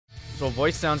So a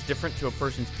voice sounds different to a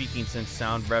person speaking since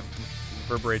sound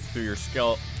reverberates through your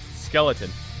skeleton.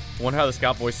 I wonder how the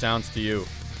scout voice sounds to you.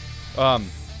 I'll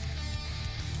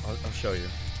show you.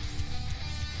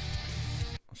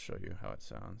 I'll show you how it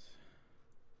sounds.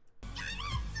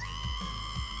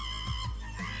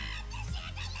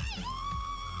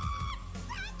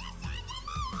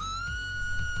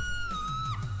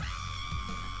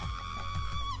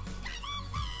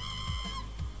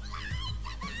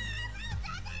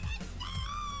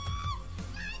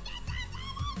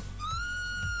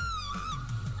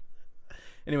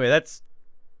 Anyway, that's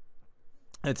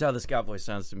how the scout voice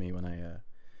sounds to me when I,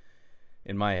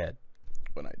 in my head,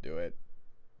 when I do it.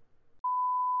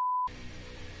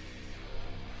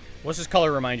 What's this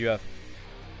color remind you of?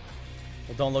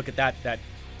 Well, don't look at that.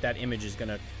 That image is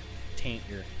gonna taint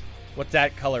your. What's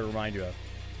that color remind you of?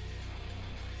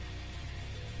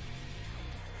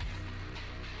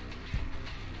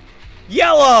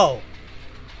 Yellow!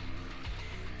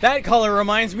 That color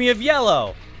reminds me of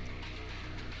yellow.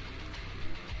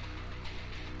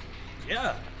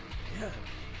 Yeah.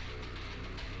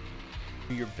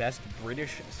 Your best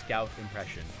British Scout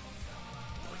impression.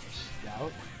 British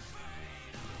Scout?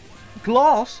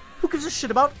 Gloss? Who gives a shit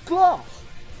about gloss?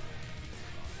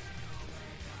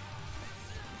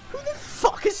 Who the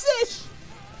fuck is this?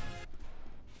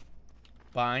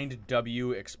 Bind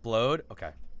W explode.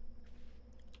 Okay.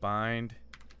 Bind.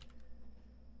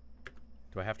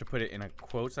 Do I have to put it in a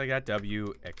quotes like that?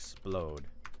 W explode.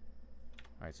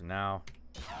 Alright, so now.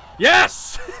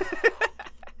 Yes!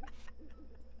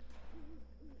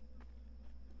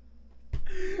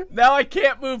 Now I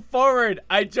can't move forward.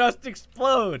 I just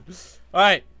explode.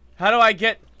 Alright. How do I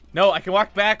get... No, I can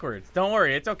walk backwards. Don't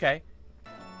worry. It's okay.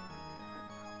 Yeah,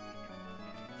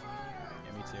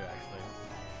 me too,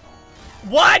 actually.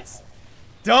 What?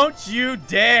 Don't you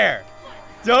dare.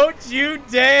 Don't you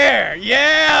dare.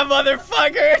 Yeah,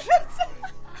 motherfucker.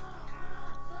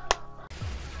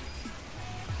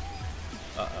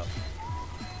 Uh-oh.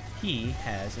 He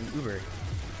has an Uber.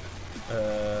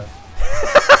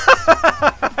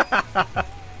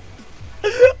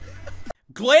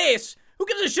 Glace? Who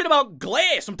gives a shit about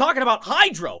glace? I'm talking about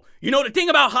Hydro. You know the thing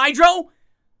about Hydro?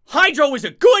 Hydro is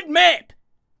a good map.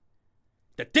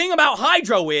 The thing about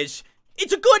Hydro is,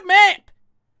 it's a good map.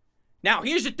 Now,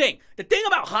 here's the thing. The thing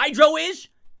about Hydro is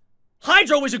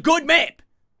a good map.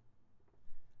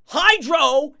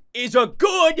 Hydro is a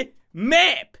good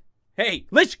map. Hey,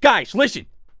 listen, guys, listen.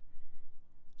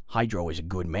 Hydro is a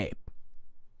good map.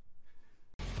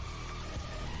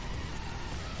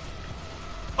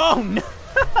 Oh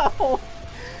no!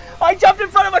 I jumped in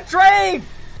front of a train!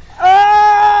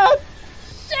 Ah!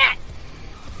 Shit!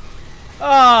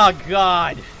 Oh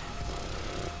god.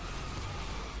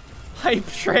 Hype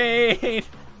train.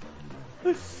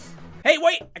 Hey,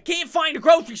 wait! I can't find a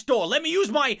grocery store. Let me use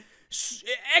my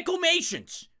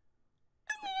exclamations.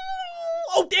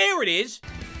 Oh, there it is.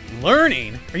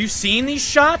 Learning? Are you seeing these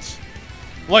shots?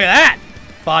 Look at that.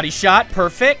 Body shot,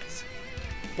 perfect.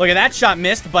 Look at that shot,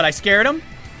 missed, but I scared him.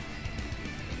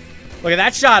 Look at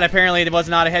that shot. Apparently it was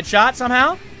not a headshot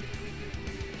somehow.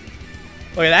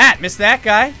 Look at that. Missed that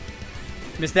guy.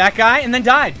 Missed that guy and then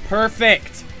died.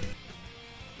 Perfect.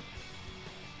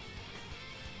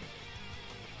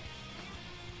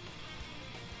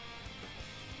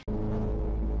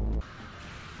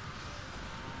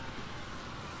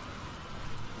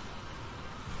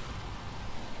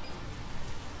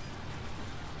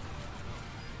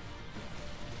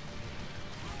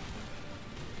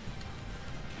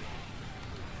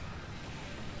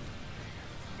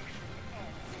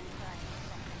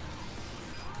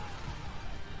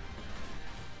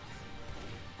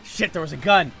 Shit, there was a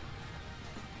gun.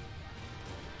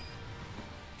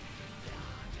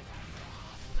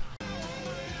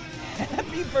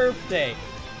 Happy birthday.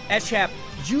 Eshap,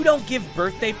 you don't give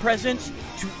birthday presents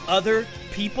to other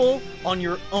people on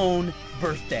your own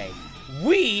birthday.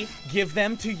 We give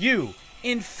them to you.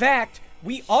 In fact,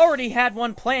 we already had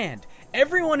one planned.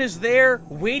 Everyone is there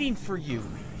waiting for you.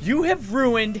 You have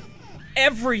ruined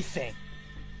everything.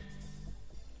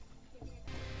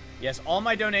 Yes, all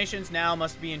my donations now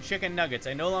must be in chicken nuggets.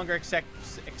 I no longer accept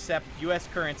U.S.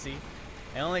 currency.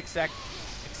 I only accept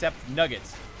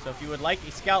nuggets. So if you would like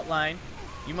a scout line,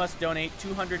 you must donate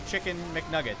 200 chicken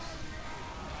McNuggets.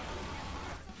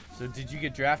 So did you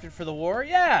get drafted for the war?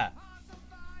 Yeah.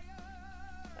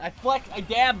 I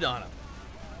dabbed on him.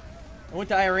 I went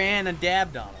to Iran and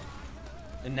dabbed on him.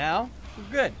 And now,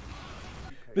 we're good.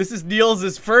 This is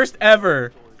Niels' first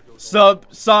ever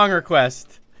song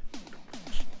request.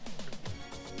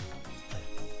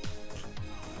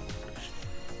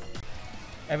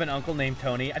 I have an uncle named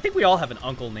Tony. I think we all have an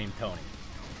uncle named Tony.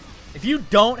 If you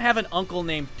don't have an uncle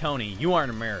named Tony, you aren't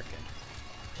American.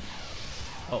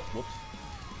 Oh, whoops.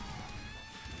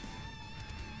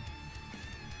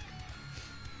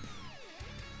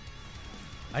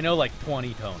 I know like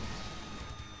 20 Tonys.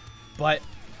 But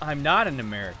I'm not an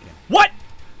American. What?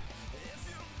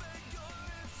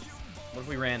 What if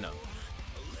we random?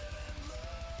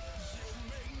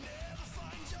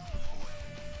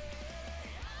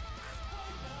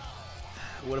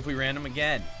 What if we random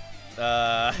again?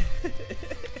 God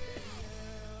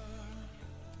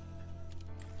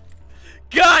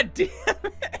damn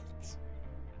it!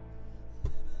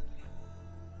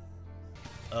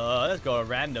 Let's go a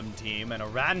random team and a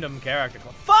random character.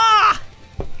 Fuck!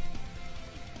 Who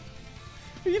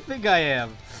do you think I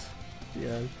am?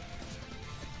 Yeah.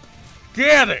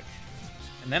 Damn it!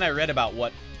 And then I read about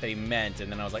what they meant,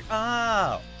 and then I was like,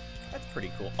 oh, that's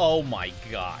pretty cool. Oh my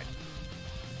god.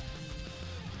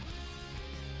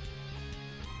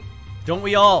 Don't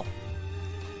we all?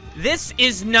 This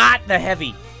is not the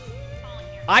heavy.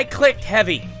 I clicked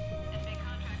heavy.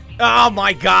 Oh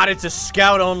my god, it's a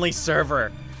scout-only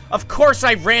server. Of course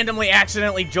I randomly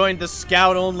accidentally joined the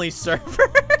scout-only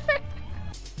server.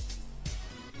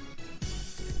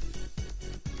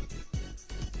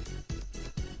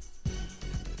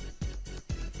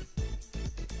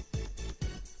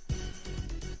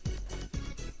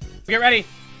 Get ready.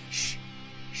 Shh.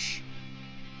 Shh.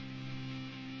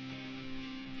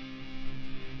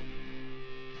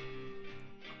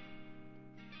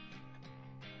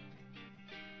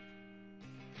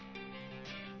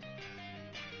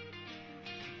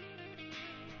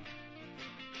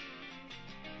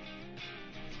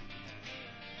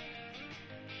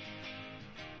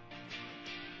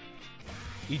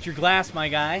 Eat your glass, my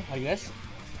guy. How do you guys?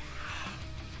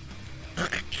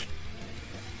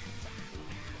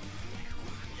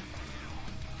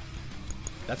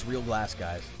 That's real glass,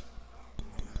 guys.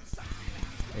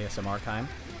 ASMR time.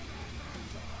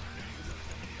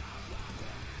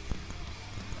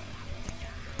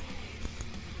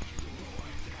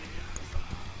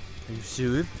 Are you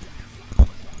soothed? Are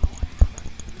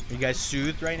you guys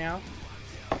soothed right now?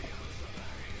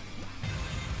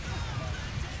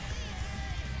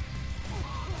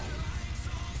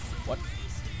 What?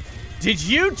 Did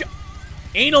you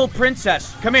Anal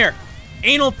Princess, come here.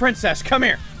 Anal Princess, come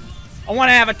here. I want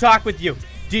to have a talk with you.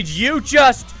 Did you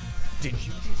just shoot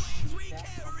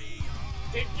that?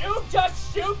 Did you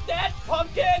just shoot that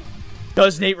pumpkin?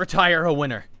 Does Nate retire a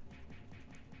winner?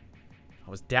 I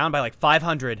was down by like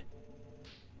 500.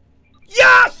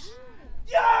 Yes!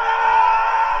 Yes!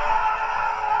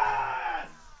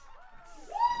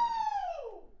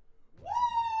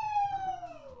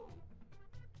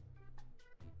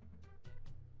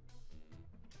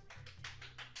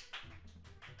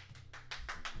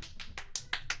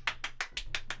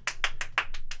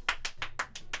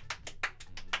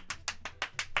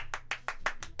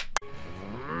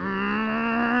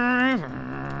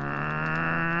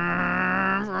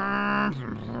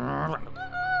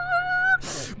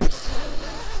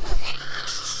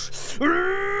 Woo!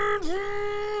 Woo!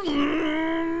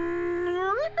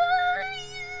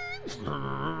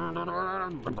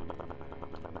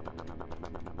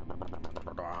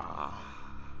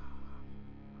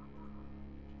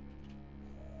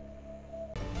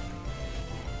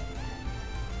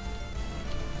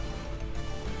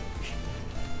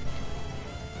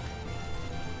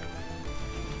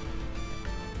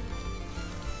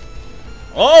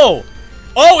 Oh!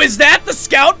 Oh, is that the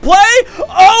scout play?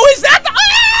 Oh, is that the...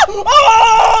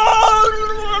 Oh!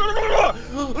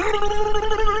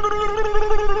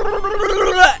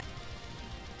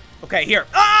 Okay, here.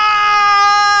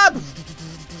 Ah!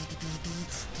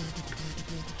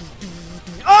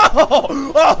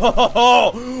 Oh!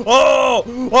 Oh! Oh!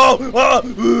 Oh! Oh!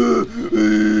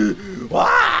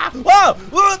 Ah! Oh!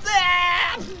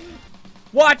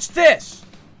 Watch this.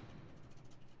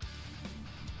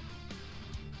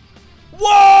 Whoa!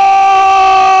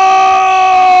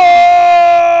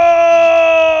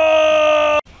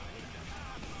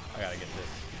 I gotta get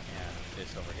this and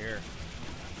this over here.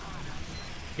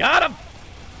 Got him!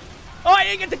 Oh, I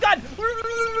didn't get the gun!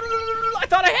 I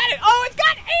thought I had it! Oh, it's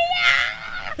got...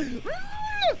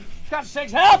 Got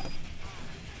 6 help!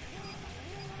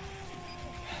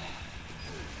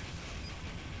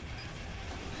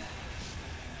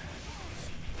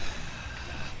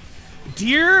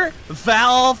 Dear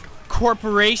Valve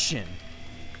Corporation,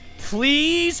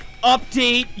 please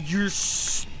update your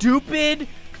stupid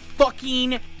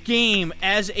fucking game.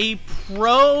 As a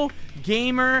pro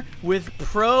gamer with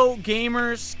pro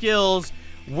gamer skills,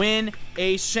 when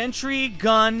a sentry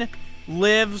gun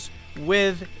lives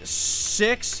with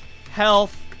 6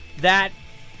 health. That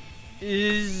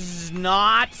is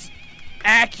not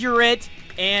accurate,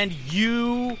 and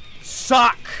you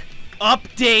suck.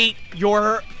 Update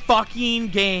your fucking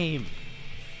game.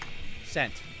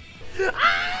 Sent.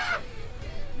 Ah!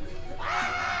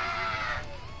 Ah!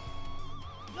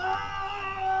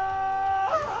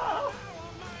 Ah!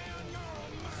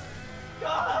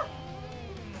 God!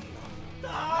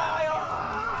 Ah!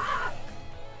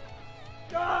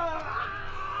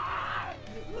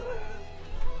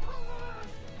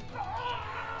 Ah!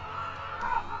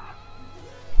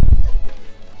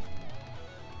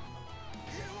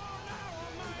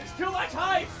 It's too much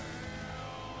hype!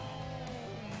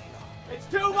 It's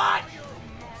too much!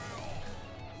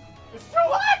 It's too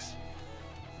much!